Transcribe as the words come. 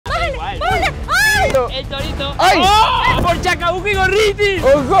El torito. ¡Ay! ¡Oh! ¡Por Chacabuco y Gorriti!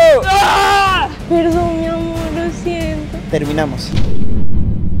 ¡Ojo! ¡Ah! Perdón, mi amor, lo siento. Terminamos.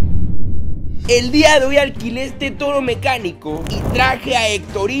 El día de hoy alquilé este toro mecánico y traje a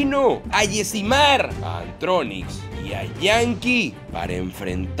Hectorino, a Yesimar, a Antronix y a Yankee para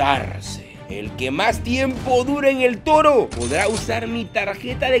enfrentarse. El que más tiempo dure en el toro podrá usar mi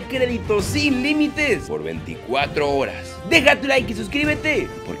tarjeta de crédito sin límites por 24 horas. Deja tu like y suscríbete,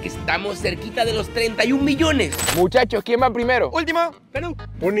 porque estamos cerquita de los 31 millones. Muchachos, ¿quién va primero? Último. Perú.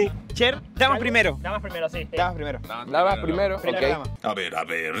 Uni. Cher. Damas primero. Damas primero, sí. Damas primero. Damas primero. Primero Ok. dama. A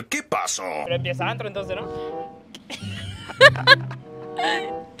ver, ¿qué pasó? Pero empieza Antro entonces, ¿no?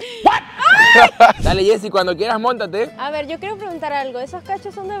 Dale, Jessy, cuando quieras, móntate. A ver, yo quiero preguntar algo. ¿Esos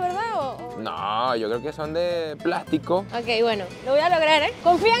cachos son de verdad o...? No, yo creo que son de plástico. Ok, bueno, lo voy a lograr, ¿eh?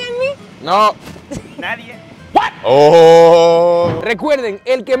 ¿Confían en mí? No. Nadie. ¡Oh! Recuerden,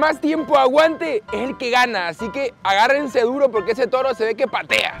 el que más tiempo aguante es el que gana. Así que agárrense duro porque ese toro se ve que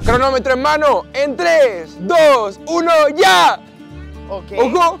patea. Cronómetro en mano. En 3, 2, 1, ¡ya! Ok.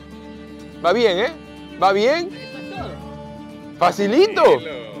 ¡Ojo! Va bien, ¿eh? ¿Va bien? ¡Facilito!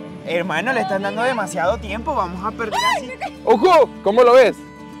 Hermano, le están dando demasiado tiempo. Vamos a perder así. ¡Ojo! ¿Cómo lo ves?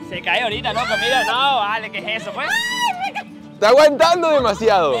 Se cae ahorita, ¿no? Comida. No, vale, ¿qué es eso, pues? Está aguantando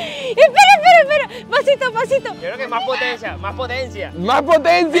demasiado. Espera. Pasito, pasito. Yo creo que más potencia, más potencia. ¡Más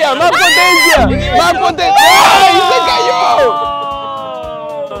potencia! ¡Más potencia! ¡Más potencia! ¡Ay! ¡Se cayó!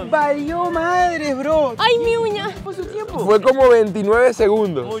 Valió madre, bro. ¡Ay, mi uña! ¿Por su tiempo? Fue como 29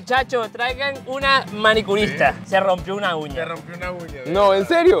 segundos. Muchachos, traigan una manicurista. Se rompió una uña. No, ¿en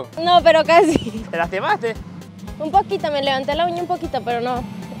serio? No, pero casi. ¿Te lastimaste? Un poquito, me levanté la uña un poquito, pero no.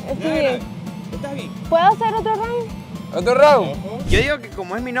 Estoy bien. ¿Estás bien? ¿Puedo hacer otro round? ¿Otro round? Yo digo que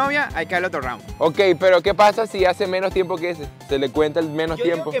como es mi novia, hay que darle otro round. Ok, pero ¿qué pasa si hace menos tiempo que ese? Se le cuenta el menos Yo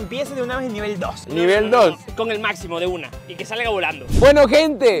tiempo. digo que empiece de una vez en nivel 2. Nivel 2. Con el máximo de una. Y que salga volando. Bueno,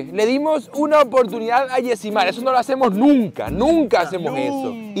 gente, le dimos una oportunidad a Yesimar. Eso no lo hacemos nunca. Nunca hacemos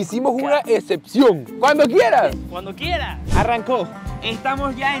eso. Hicimos una excepción. Cuando quieras. Cuando quiera. Arrancó.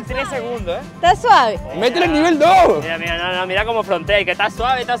 Estamos ya en 3 segundos, ¿eh? Está suave. Métele el nivel 2. Mira, no, mira cómo frontea, que está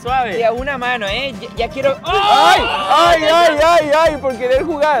suave, está Y suave. a una mano, ¿eh? Ya quiero... ¡Ay! ¡Ay, ay, ay, ay! Por querer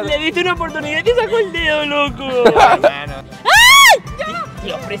jugar. Le diste una oportunidad y te sacó el dedo, loco. Hermano. ¡Ay!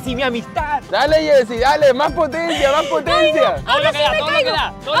 Le ofrecí mi amistad. Dale, Jessy, dale. Más potencia, más potencia. Todo lo que da, todo lo que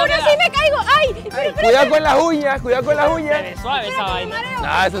da. Ahora sí me caigo. ¡Ay! Cuidado con las uñas, cuidado con las Se uñas. ve suave esa vaina.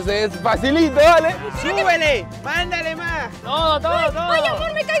 Ah, eso se es facilito, dale. ¡Súbele! ¡Mándale más! Todo. ¡Ay,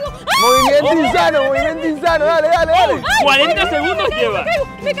 amor, me caigo! Movimiento insano, dale, dale, dale. 40 segundos lleva.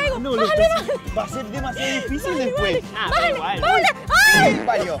 Me caigo. No, va a ser demasiado difícil después. Ah, da igual. ¡Ay!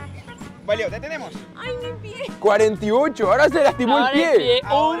 Valió, detenemos. ¡Ay, mi pie! 48, ahora se lastimó el Ahora pie.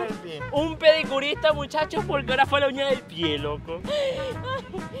 Ahora el pie. Un pedicurista, muchachos, porque ahora fue la uña del pie, loco.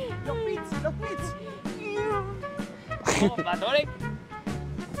 Los pits. Va, Torek.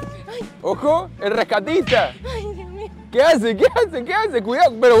 Ojo, el rescatista. ¡Ay, Dios mío! ¿Qué hace? ¿Qué hace? ¿Qué hace?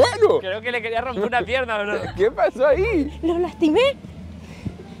 Cuidado, pero bueno. Creo que le quería romper una pierna, bro. ¿Qué pasó ahí? ¿Lo lastimé?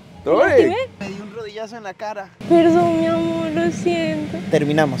 Torek. Me di un rodillazo en la cara. Perdón, mi amor, lo siento.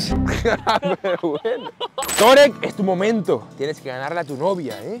 Terminamos. Pero bueno. Torek, es tu momento. Tienes que ganarle a tu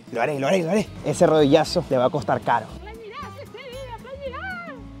novia, ¿eh? Lo haré. Ese rodillazo le va a costar caro.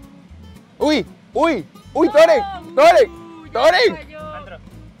 Uy, Torek.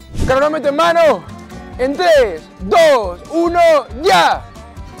 Cronómetro en mano. En 3, 2, 1, ¡ya!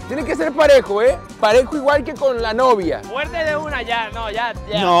 Tiene que ser parejo, ¿eh? Parejo igual que con la novia. Muerte de una, ya.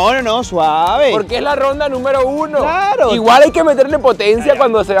 No, suave. Porque es la ronda número 1. Claro. Igual hay que meterle potencia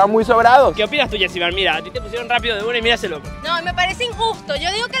cuando se va muy sobrado. ¿Qué opinas tú, Yesimar? Mira, a ti te pusieron rápido de una y mira ese loco. No, me parece injusto.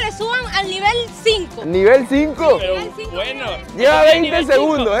 Yo digo que le suban al nivel 5. Nivel 5. Pero Nivel cinco. bueno. Lleva Nivel 20 cinco.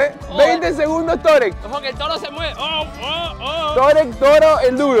 segundos, ¿eh? Oh. 20 segundos, Torek. Ojo que el toro se mueve. Torek, toro,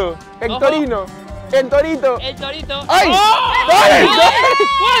 el duro. Hectorino. El torito. El torito. ¡Ay! ¡Oh! ¡Torek!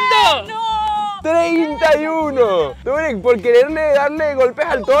 ¿Cuánto? ¡No! 31. Torek, por quererle darle golpes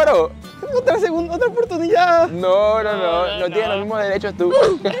al toro. Otra oportunidad. No No. tienes los mismos derechos tú.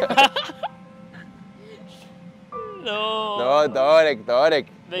 No. No, Torek.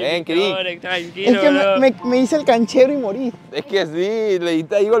 Ven, Cris. Torek, tranquilo, Es que bro. me hice el canchero y morí. Es que sí, le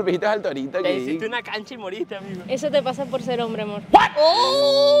diste ahí golpecitos al torito. Te Cris. hiciste una cancha y moriste, amigo. Eso te pasa por ser hombre, amor.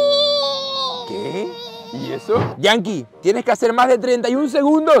 ¿Qué? ¿Y eso? Yankee, tienes que hacer más de 31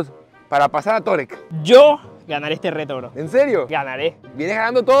 segundos para pasar a Torek. Yo ganaré este reto, bro. ¿En serio? Ganaré. Vienes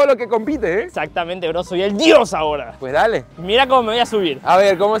ganando todo lo que compites, ¿eh? Exactamente, bro. Soy el dios ahora. Pues dale. Mira cómo me voy a subir. A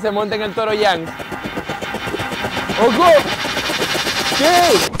ver, ¿cómo se monta en el toro Yang? ¡Ojo!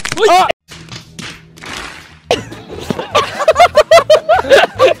 ¿Qué? ¡Uy! ¡Ah!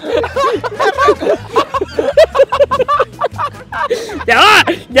 ¡Ya va!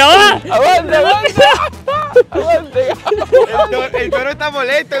 ¡Ya va! ¡Aguante, aguante! ¡Aguante! El toro está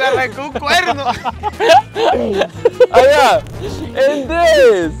molesto, le arrancó un cuerno. Allá. En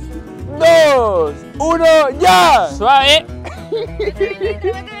 3, 2, 1, ¡ya! Suave.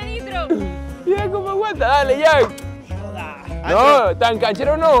 Métele nitro. Mira cómo aguanta, dale, ya. No, tan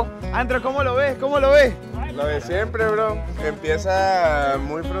canchero no. Andro, ¿cómo lo ves? ¿Cómo lo ves? Lo de siempre, bro. Empieza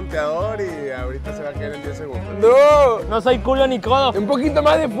muy fronteador y ahorita se va a caer en 10 segundos. No. No soy culo ni codo. Un poquito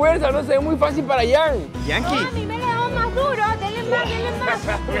más de fuerza, no sé, es muy fácil para Jan. Yankee. A mí me le damos más duro. Dele más, dele más.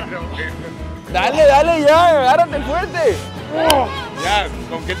 Dale, dale, Jan, agárrate fuerte. Ya,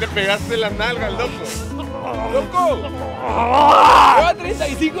 ¿con qué te pegaste las nalgas, loco? ¡Loco! Lleva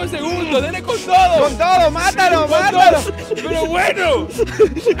 35 segundos, dale con todo. Con todo, mátalo, Con mátalo. todo. Pero bueno.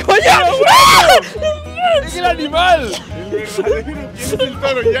 ¡Coño! ¡Bueno! ¡Es el animal! El verdadero, ¿quién es el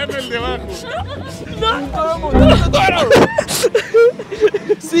toro? Ya no el de abajo. ¡Toro!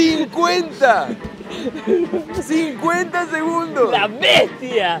 50. 50 segundos. ¡La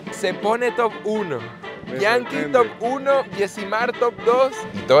bestia! Se pone top 1. Me Yankee sorprende. top 1, Yesimar top 2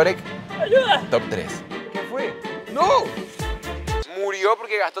 y Torek top 3. ¿Qué fue? ¡No! Murió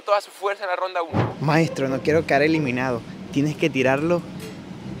porque gastó toda su fuerza en la ronda 1. Maestro, no quiero quedar eliminado. Tienes que tirarlo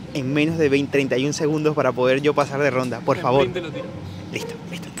en menos de 31 segundos para poder yo pasar de ronda. Por favor. Listo,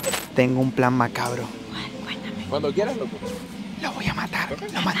 listo. Tengo un plan macabro. Cuando quieras, loco. Lo voy a matar.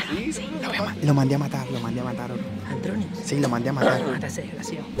 Lo mandé a matar, bro. Antronic. Sí, lo mandé a matar. Mátase,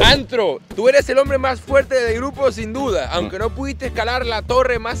 desgraciado. Antro, tú eres el hombre más fuerte del grupo sin duda, aunque no pudiste escalar la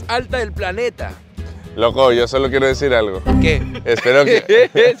torre más alta del planeta. Loco, yo solo quiero decir algo. ¿Qué? Espero que...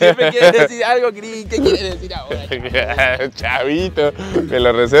 Siempre quieres decir algo, Cris. ¿Qué quieres decir ahora? Chavito, me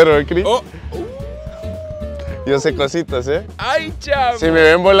lo reservo, Cris. Oh, Yo sé cositas, ¿eh? ¡ay, chavo! Si me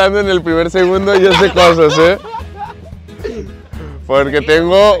ven volando en el primer segundo, yo sé cosas, ¿eh? Porque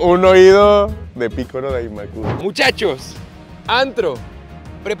tengo un oído de pícoro de Imacu. Muchachos, Antro,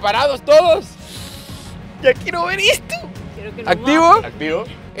 ¿preparados todos? Ya quiero ver esto. Quiero que lo ¿Activo? ¿Activo?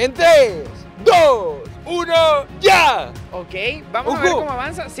 En 3, 2, 1, ¡ya! Ok, vamos a ver cómo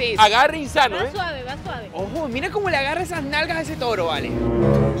avanza. Sí. Agarre insano, Va ¿eh? suave, va suave. Ojo, mira cómo le agarra esas nalgas a ese toro, vale.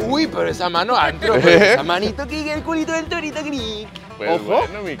 Uy, pero esa mano, Antro, pero esa manito que el culito del torito, Cris. Pues Ojo.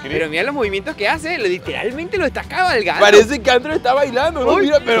 bueno, mi Pero Cris. mira los movimientos que hace, literalmente lo está cabalgando. Parece que Antro está bailando, ¿no? Uy,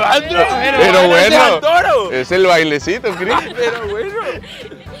 Mira, pero Antro, pero bueno. al toro. Es el bailecito, Cris. Pero bueno,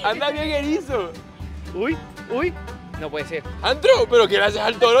 anda bien erizo. Uy, uy. No puede ser. Antro, pero ¿qué le haces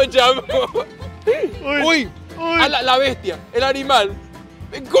al toro, chamo? Uy, a la bestia, el animal.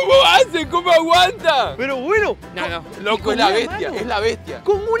 ¿Cómo hace? ¿Cómo aguanta? Pero bueno. No, no. Loco, es la bestia, es la bestia.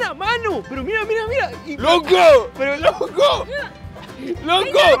 Con una mano. Pero mira, mira, mira. Y- ¡Loco! ¡Pero loco!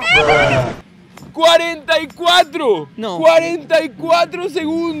 ¡Loco! 44. No. 44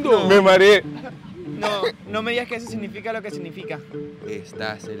 segundos. Me mareé. No, no me digas que eso significa lo que significa.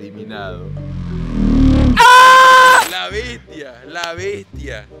 Estás eliminado. La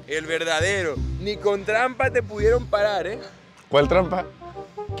bestia, el verdadero. Ni con trampa te pudieron parar, ¿eh? ¿Cuál trampa?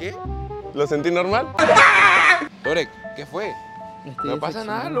 ¿Qué? ¿Lo sentí normal? Torek, ¿qué fue? No pasa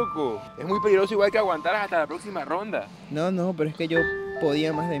nada, loco. Es muy peligroso igual que aguantaras hasta la próxima ronda. No, pero es que yo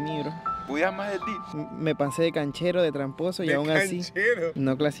podía más de mí, bro. Cuidas más de ti. Me pasé de canchero, de tramposo y aún así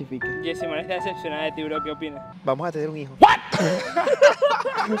no clasifiqué. Yesimar está decepcionada de ti, bro. ¿Qué opinas? Vamos a tener un hijo.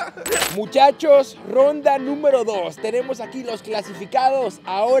 Muchachos, ronda número 2. Tenemos aquí los clasificados.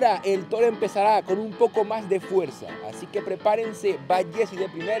 Ahora el toro empezará con un poco más de fuerza. Así que prepárense. Va Jessie de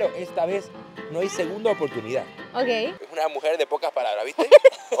primero. Esta vez no hay segunda oportunidad. Ok. Es una mujer de pocas palabras, ¿viste?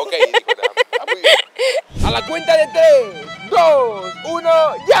 Ok, está muy bien. A la cuenta de 3, 2, 1,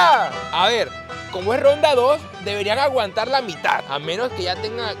 ¡ya! A ver, como es ronda 2, deberían aguantar la mitad. A menos que ya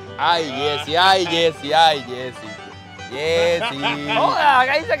tengan... ¡Ay, Jessie! ¡Ay, Jessie! ¡Ay, Jessie! ¡Jessie! ¡Hola!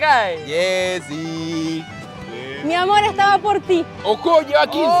 ¡Acá se cae! ¡Jessie! Mi amor estaba por ti. Ojo, lleva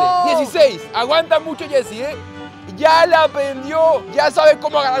 15, 16. Aguanta mucho, Jessie, ¿eh? Ya la aprendió. Ya sabe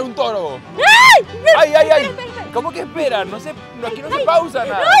cómo agarrar un toro. ¡Ay, ay, ay! ¿Cómo que esperar? No se, aquí no se pausa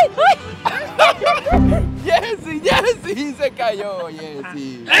nada. Jessie se cayó,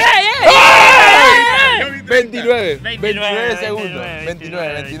 Jessie. 29 segundos.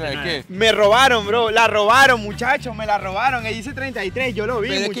 29, ¿qué? Me robaron, bro. La robaron, muchachos. Me la robaron. Ella dice 33. Yo lo vi.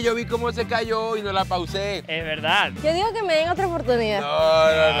 Pero es que yo vi cómo se cayó y no la pausé. Es verdad. Yo digo que me den otra oportunidad.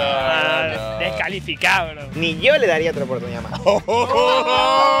 No. Descalificado, bro. Ni yo le daría otra oportunidad más.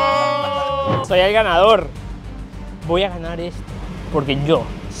 Soy el ganador. Voy a ganar esto porque yo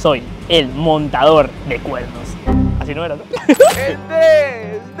soy el montador de cuernos. Así no era, ¿no? En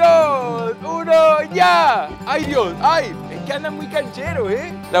 3, 2, 1, ¡ya! ¡Ay, Dios! ¡Ay! Es que andan muy cancheros,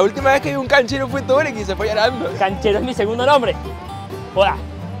 ¿eh? La última vez que vi un canchero fue Torek y se fue llorando. Canchero es mi segundo nombre. Joda.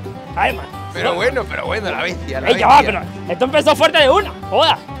 Ay, man. Pero bueno, la bestia, la Ey, ya va, bestia. pero esto empezó fuerte de una.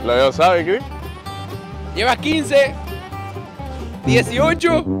 Joda. Lo veo, ¿sabe qué? Llevas 15,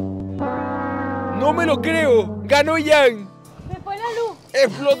 18. No me lo creo. Ganó Jan. Se fue la luz.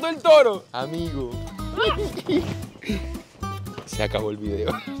 Explotó el toro. Amigo. Se acabó el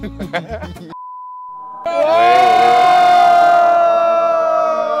video.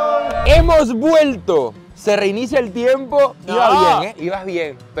 Hemos vuelto. Se reinicia el tiempo. Iba bien, ¿eh? Ibas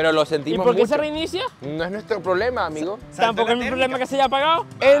bien. Pero lo ¿Y sentimos por qué mucho. se reinicia? No es nuestro problema, amigo. Tampoco es mi problema que se haya apagado.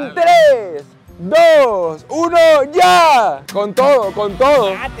 En 3, 2, 1, ¡ya! Con todo, con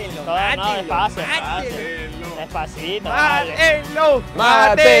todo. Mátelo, No, despacio, despacito. Dale.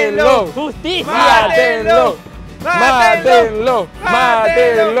 ¡Mátenlo! Justicia. ¡Mátenlo! ¡Mátenlo!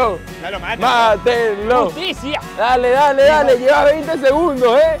 ¡Mátenlo! No lo mates. ¡Mátenlo! Justicia. Dale, dale, dale. Llevas 20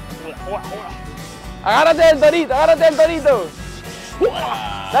 segundos, ¿eh? Agárrate del torito, agárrate del torito.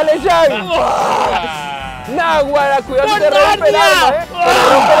 Dale, Shang. Náguara, cuidado que te rompe el arma, ¿eh?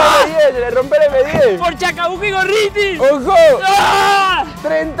 Se le rompe el M10. Por Chacabuco y Gorriti. ¡Ojo! ¡Ah!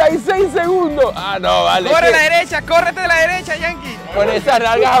 36 segundos. Ah, no, vale. Corre a que la derecha, córrete de la derecha, Yankee. con esas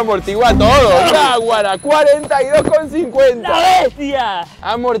nalgas amortigua todo. Náguara, 42,50. ¡La bestia!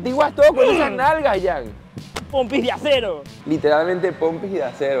 Amortiguas todo con esas nalgas, Jan. Pompis de acero. Literalmente pompis de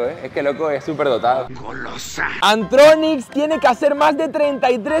acero, ¿eh? Es que loco es súper dotado. Antronix tiene que hacer más de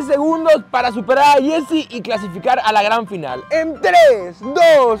 33 segundos para superar a Jesse y clasificar a la gran final. En 3,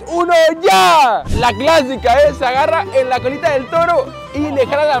 2, 1, ¡ya! La clásica es, se agarra en la colita del toro y le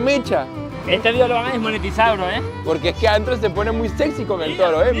jala la mecha. Este video lo van a desmonetizar, bro, ¿eh? Porque es que Antro se pone muy sexy con el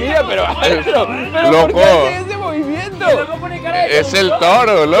toro, ¿eh? Mira, pero Antro, ¿pero Loco. por qué hace ese movimiento? Es el toro,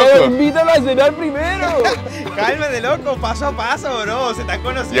 Pero loco. invítalo a cenar primero. Cálmate, loco, paso a paso, bro. Se están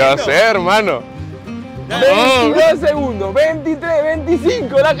conociendo. Ya sé, hermano. 22 segundos, 23,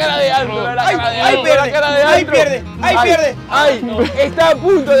 25, la cara de Antro, la cara de ay, Antro, pierde, la cara de ay, Antro. pierde, ay, pierde. Ay, está a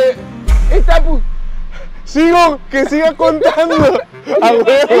punto de... Está a punto... Sigo, que siga contando. A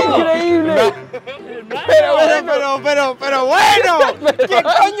huevo. Increíble. Pero bueno, Pero bueno, ¿qué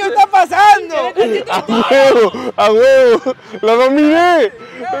coño está pasando? A huevo. Lo dominé.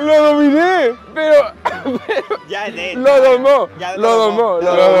 Lo dominé. pero Ya es de él. lo domó, Ya lo domó,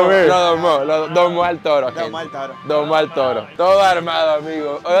 Lo domé. lo domó al toro. gente. Domó al toro. Domó al toro. Todo armado,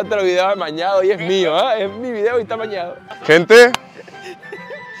 amigo. Otro video amañado y es mío, ¿eh? Es mi video y está amañado. Gente,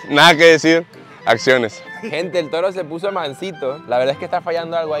 nada que decir. Acciones. Gente, el toro se puso mansito. La verdad es que está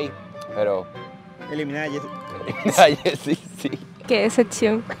fallando algo ahí. Pero... Eliminar a Jesse. Ay, sí. Qué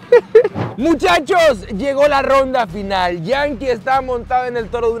decepción. Muchachos, llegó la ronda final. Yankee está montado en el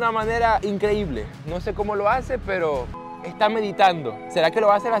toro de una manera increíble. No sé cómo lo hace, pero está meditando. ¿Será que lo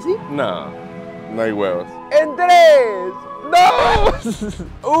va a hacer así? No, no hay huevos. En 3, 2,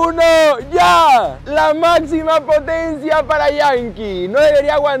 1, ¡ya! La máxima potencia para Yankee. No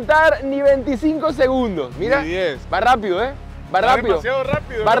debería aguantar ni 25 segundos. Mira, Ni 10. va rápido, ¿eh? Va rápido. demasiado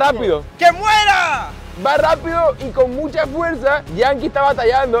rápido, Va loco. rápido. ¡Que muera! Va rápido y con mucha fuerza. Yankee está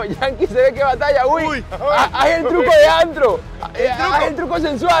batallando. Yankee se ve que batalla. Uy, haz el truco de Antro. Haz el truco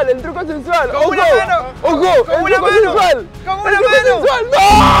sensual, el truco sensual. Con una mano. ¡Ojo! Con ¡El una truco mano. sensual! Con ¡El una truco mano. sensual!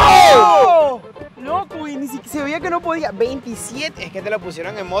 ¡No! Loco, y ni siquiera se veía que no podía. 27, es que te lo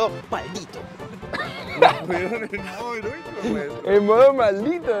pusieron en modo maldito. En modo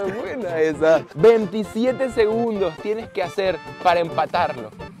maldito, es buena esa. 27 segundos tienes que hacer para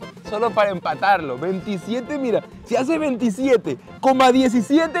empatarlo. Solo para empatarlo. 27, mira, si hace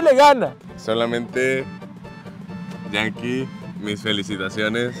 27,17 le gana. Solamente, Yankee, mis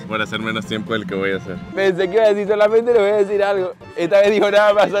felicitaciones por hacer menos tiempo del que voy a hacer. Pensé que iba a decir solamente, le voy a decir algo. Esta vez dijo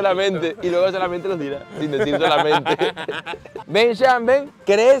nada más solamente y luego solamente los dirá, sin decir solamente. Ven, Sean, ven.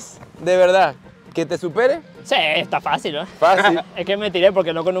 ¿Crees de verdad que te supere? Sí, está fácil, ¿no? Fácil. Es que me tiré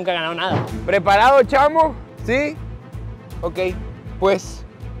porque loco nunca he ganado nada. ¿Preparado, chamo? ¿Sí? Ok, pues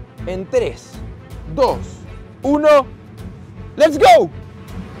en 3, 2, 1, ¡let's go!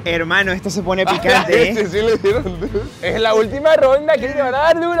 Hermano, esto se pone picante, Este sí le dieron duro. Es la última ronda, Cris, le van a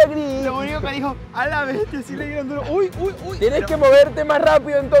dar dura, Cris. Lo único que dijo, a la bestia, sí le dieron duro. Uy. Tienes que moverte más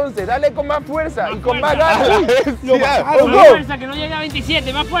rápido entonces, dale con más fuerza y con más ganas. Bestia. Más ¡Ojo! fuerza, que no llegue a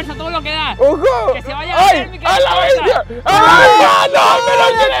 27, más fuerza, todo lo que da. ¡Ojo! Que se vaya a ¡Ay! ver, mi ¡A la cabeza. bestia! ¡Ay, no me lo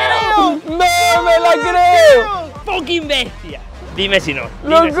creo! ¡No me la creo! ¡Fucking bestia! Dime si no.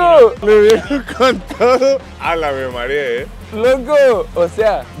 Dime si no. ¡Loco! Le dieron con todo a la Ave María, ¡Loco! O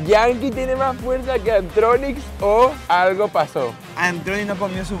sea, Yankee tiene más fuerza que Antronix o algo pasó. Anthony no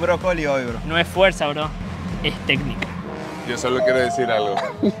comió su brócoli hoy, bro. No es fuerza, bro. Es técnica. Yo solo quiero decir algo.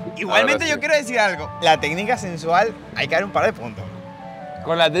 Igualmente Ahora yo sí. quiero decir algo. La técnica sensual hay que dar un par de puntos.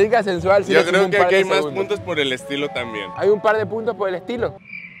 Con la técnica sensual sí Yo le sumo creo un que par aquí de hay más segundos. puntos por el estilo también. Hay un par de puntos por el estilo.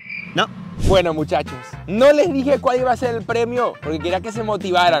 No. Bueno, muchachos, no les dije cuál iba a ser el premio porque quería que se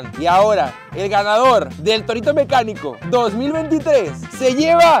motivaran. Y ahora, el ganador del Torito Mecánico 2023 se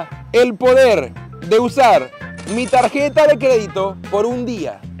lleva el poder de usar mi tarjeta de crédito por un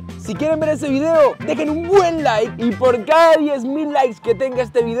día. Si quieren ver ese video, dejen un buen like y por cada 10.000 likes que tenga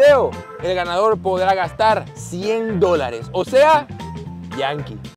este video, el ganador podrá gastar $100. O sea, Yankee.